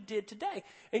what you did today.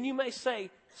 And you may say,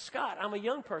 Scott, I'm a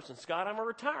young person. Scott, I'm a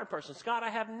retired person. Scott, I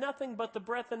have nothing but the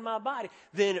breath in my body.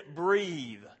 Then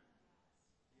breathe.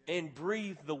 And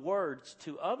breathe the words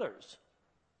to others.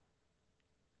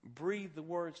 Breathe the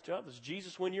words to others.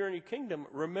 Jesus, when you're in your kingdom,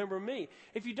 remember me.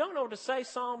 If you don't know what to say,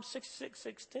 Psalm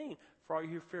 66:16. For all you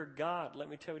who fear God, let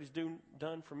me tell you what He's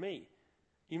done for me.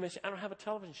 You may say, I don't have a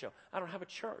television show. I don't have a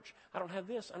church. I don't have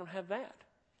this. I don't have that.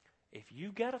 If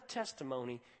you got a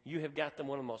testimony, you have got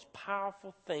one of the most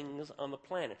powerful things on the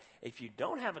planet. If you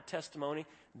don't have a testimony,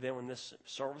 then when this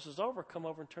service is over, come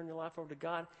over and turn your life over to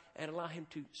God and allow Him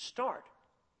to start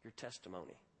your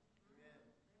testimony.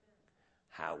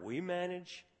 How we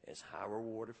manage is how we're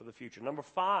rewarded for the future. Number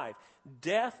 5,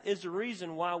 death is the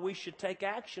reason why we should take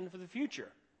action for the future.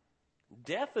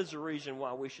 Death is the reason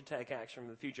why we should take action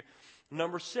for the future.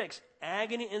 Number 6,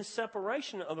 agony and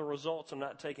separation are the results of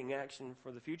not taking action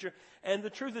for the future. And the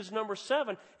truth is, number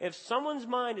 7, if someone's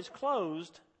mind is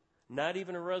closed, not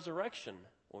even a resurrection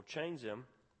will change them.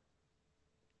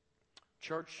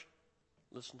 Church,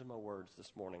 listen to my words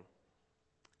this morning.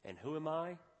 And who am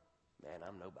I? Man,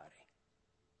 I'm nobody.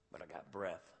 But I got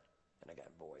breath and I got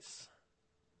voice.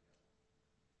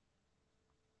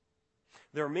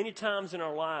 There are many times in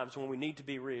our lives when we need to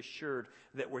be reassured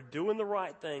that we're doing the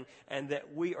right thing and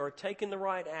that we are taking the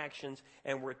right actions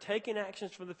and we're taking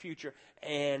actions for the future,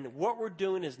 and what we're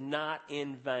doing is not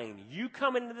in vain. You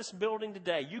come into this building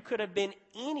today, you could have been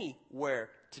anywhere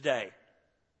today.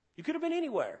 You could have been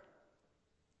anywhere.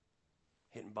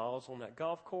 Hitting balls on that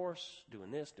golf course,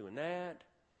 doing this, doing that,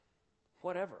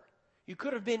 whatever. You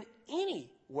could have been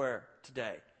anywhere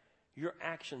today. Your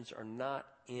actions are not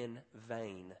in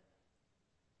vain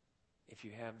if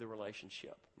you have the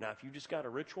relationship. Now, if you just got a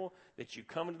ritual that you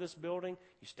come into this building,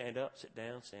 you stand up, sit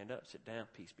down, stand up, sit down,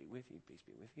 peace be with you, peace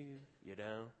be with you, you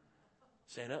know.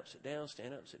 Stand up, sit down,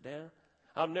 stand up, sit down.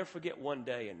 I'll never forget one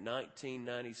day in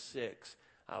 1996,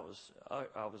 I was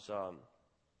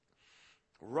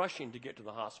rushing to get to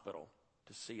the hospital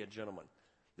to see a gentleman.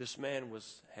 This man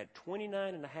had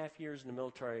 29 and a half years in the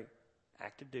military,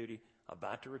 active duty,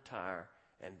 about to retire,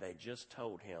 and they just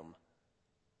told him,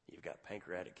 you've got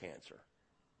pancreatic cancer,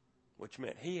 which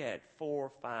meant he had 4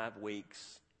 or 5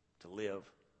 weeks to live.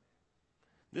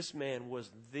 This man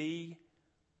was the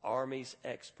Army's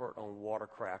expert on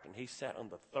watercraft, and he sat on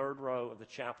the 3rd row of the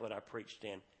chapel that I preached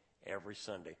in every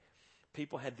Sunday.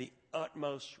 People had the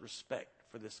utmost respect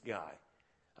for this guy.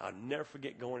 I'll never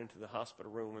forget going into the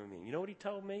hospital room with him. You know what he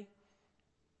told me?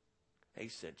 He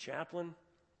said, Chaplain,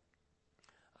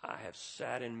 I have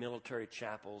sat in military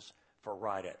chapels for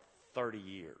right at 30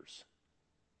 years.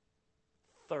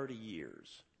 30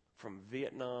 years. From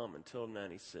Vietnam until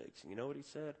 96. And you know what he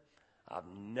said? I've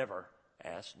never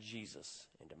asked Jesus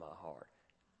into my heart.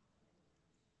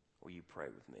 Will you pray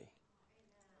with me?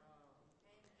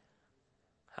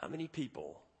 How many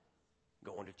people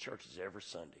go into churches every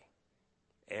Sunday?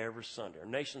 every Sunday. Our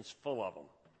nation's full of them.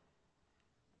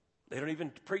 They don't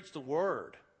even preach the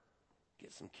word.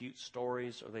 Get some cute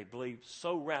stories, or they believe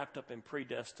so wrapped up in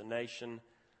predestination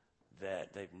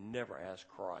that they've never asked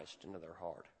Christ into their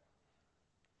heart.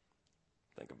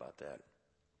 Think about that.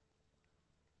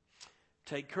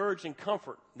 Take courage and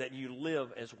comfort that you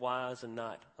live as wise and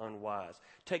not unwise.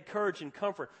 Take courage and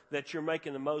comfort that you're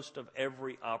making the most of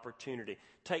every opportunity.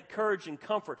 Take courage and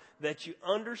comfort that you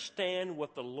understand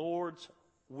what the Lord's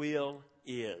will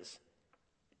is.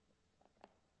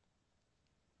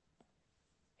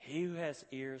 He who has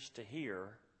ears to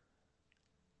hear,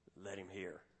 let him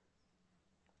hear.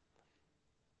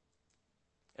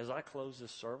 As I close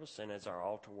this service and as our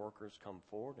altar workers come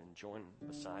forward and join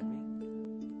beside me,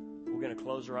 we're going to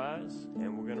close our eyes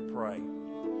and we're going to pray.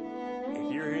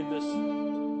 If you're in this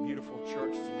beautiful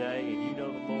church today and you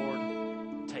know the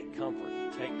Lord, take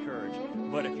comfort, take courage.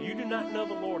 But if you do not know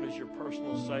the Lord as your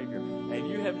personal Savior and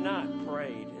you have not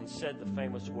prayed and said the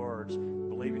famous words,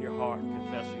 believe in your heart and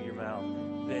confess with your mouth,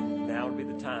 then now would be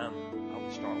the time I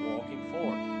would start walking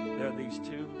forward. There are these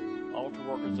two altar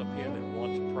workers up here that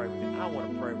want to pray with you. I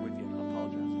want to pray with you. I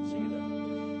apologize. I didn't see you there.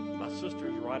 My sister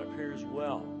is right up here as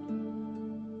well.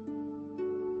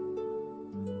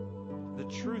 The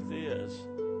truth is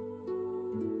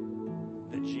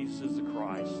that Jesus is the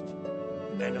Christ.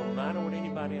 And no matter what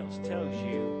anybody else tells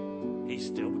you, he's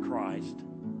still the Christ,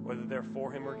 whether they're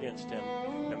for him or against him.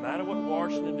 No matter what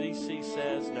Washington, D.C.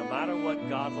 says, no matter what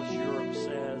godless Europe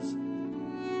says,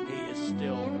 he is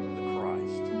still the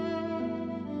Christ.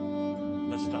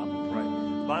 Let's stop and pray.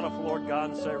 Bountiful Lord God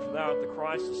and Savior, for thou art the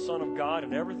Christ, the Son of God,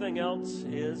 and everything else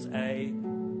is a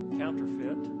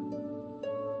counterfeit.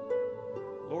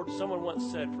 Lord, someone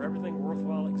once said, for everything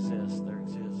worthwhile exists, there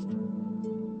exists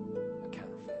a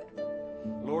counterfeit.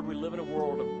 Lord, we live in a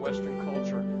world of Western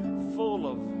culture full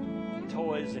of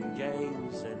toys and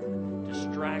games and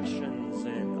distractions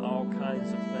and all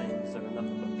kinds of things that are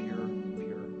nothing but pure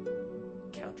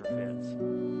counterfeits.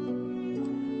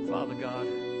 Father God,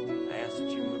 I ask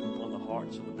that you move upon the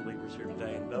hearts of the believers here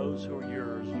today, and those who are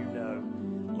yours, you know.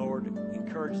 Lord,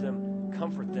 encourage them,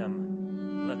 comfort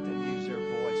them, let them use their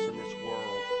voice in this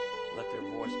world. Let their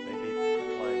voice maybe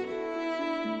proclaim.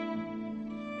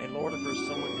 And Lord, if there's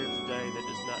someone here today that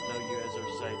does not know you as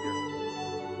their Savior,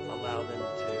 allow them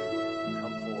to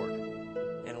come forward,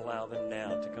 and allow them now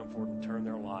to come forward and turn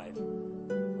their life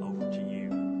over to you.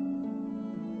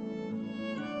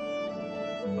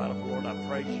 Father, Lord, I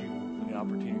praise you for the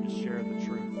opportunity to share the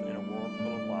truth in a world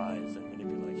full of lies and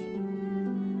manipulation,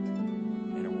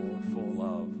 in a world full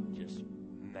of just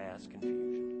mass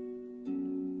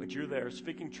confusion. But you're there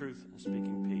speaking truth and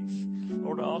speaking peace.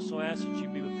 Lord, I also ask that you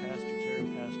be with Pastor Terry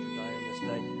and Pastor Diane this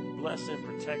day. Bless them,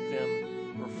 protect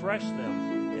them, refresh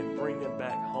them, and bring them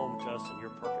back home to us in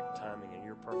your perfect timing and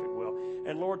your perfect will.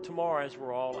 And Lord, tomorrow as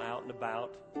we're all out and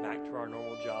about, back to our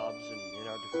normal jobs and in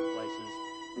our different places,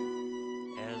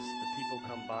 as the people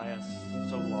come by us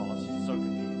so lost, so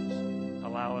confused,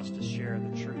 allow us to share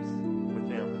the truth with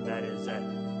them, and that is that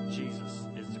Jesus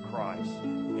is the Christ,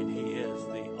 and he is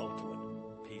the ultimate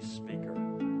peace speaker,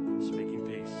 speaking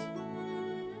peace.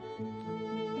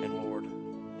 And Lord,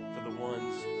 for the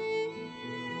ones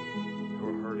who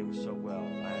are hurting so well,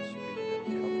 I ask you to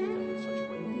comfort them in such a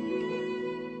way that you can,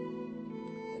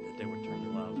 and that they would turn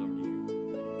their lives over to you.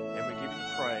 And we give you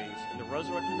the praise in the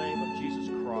resurrected name of Jesus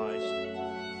Christ.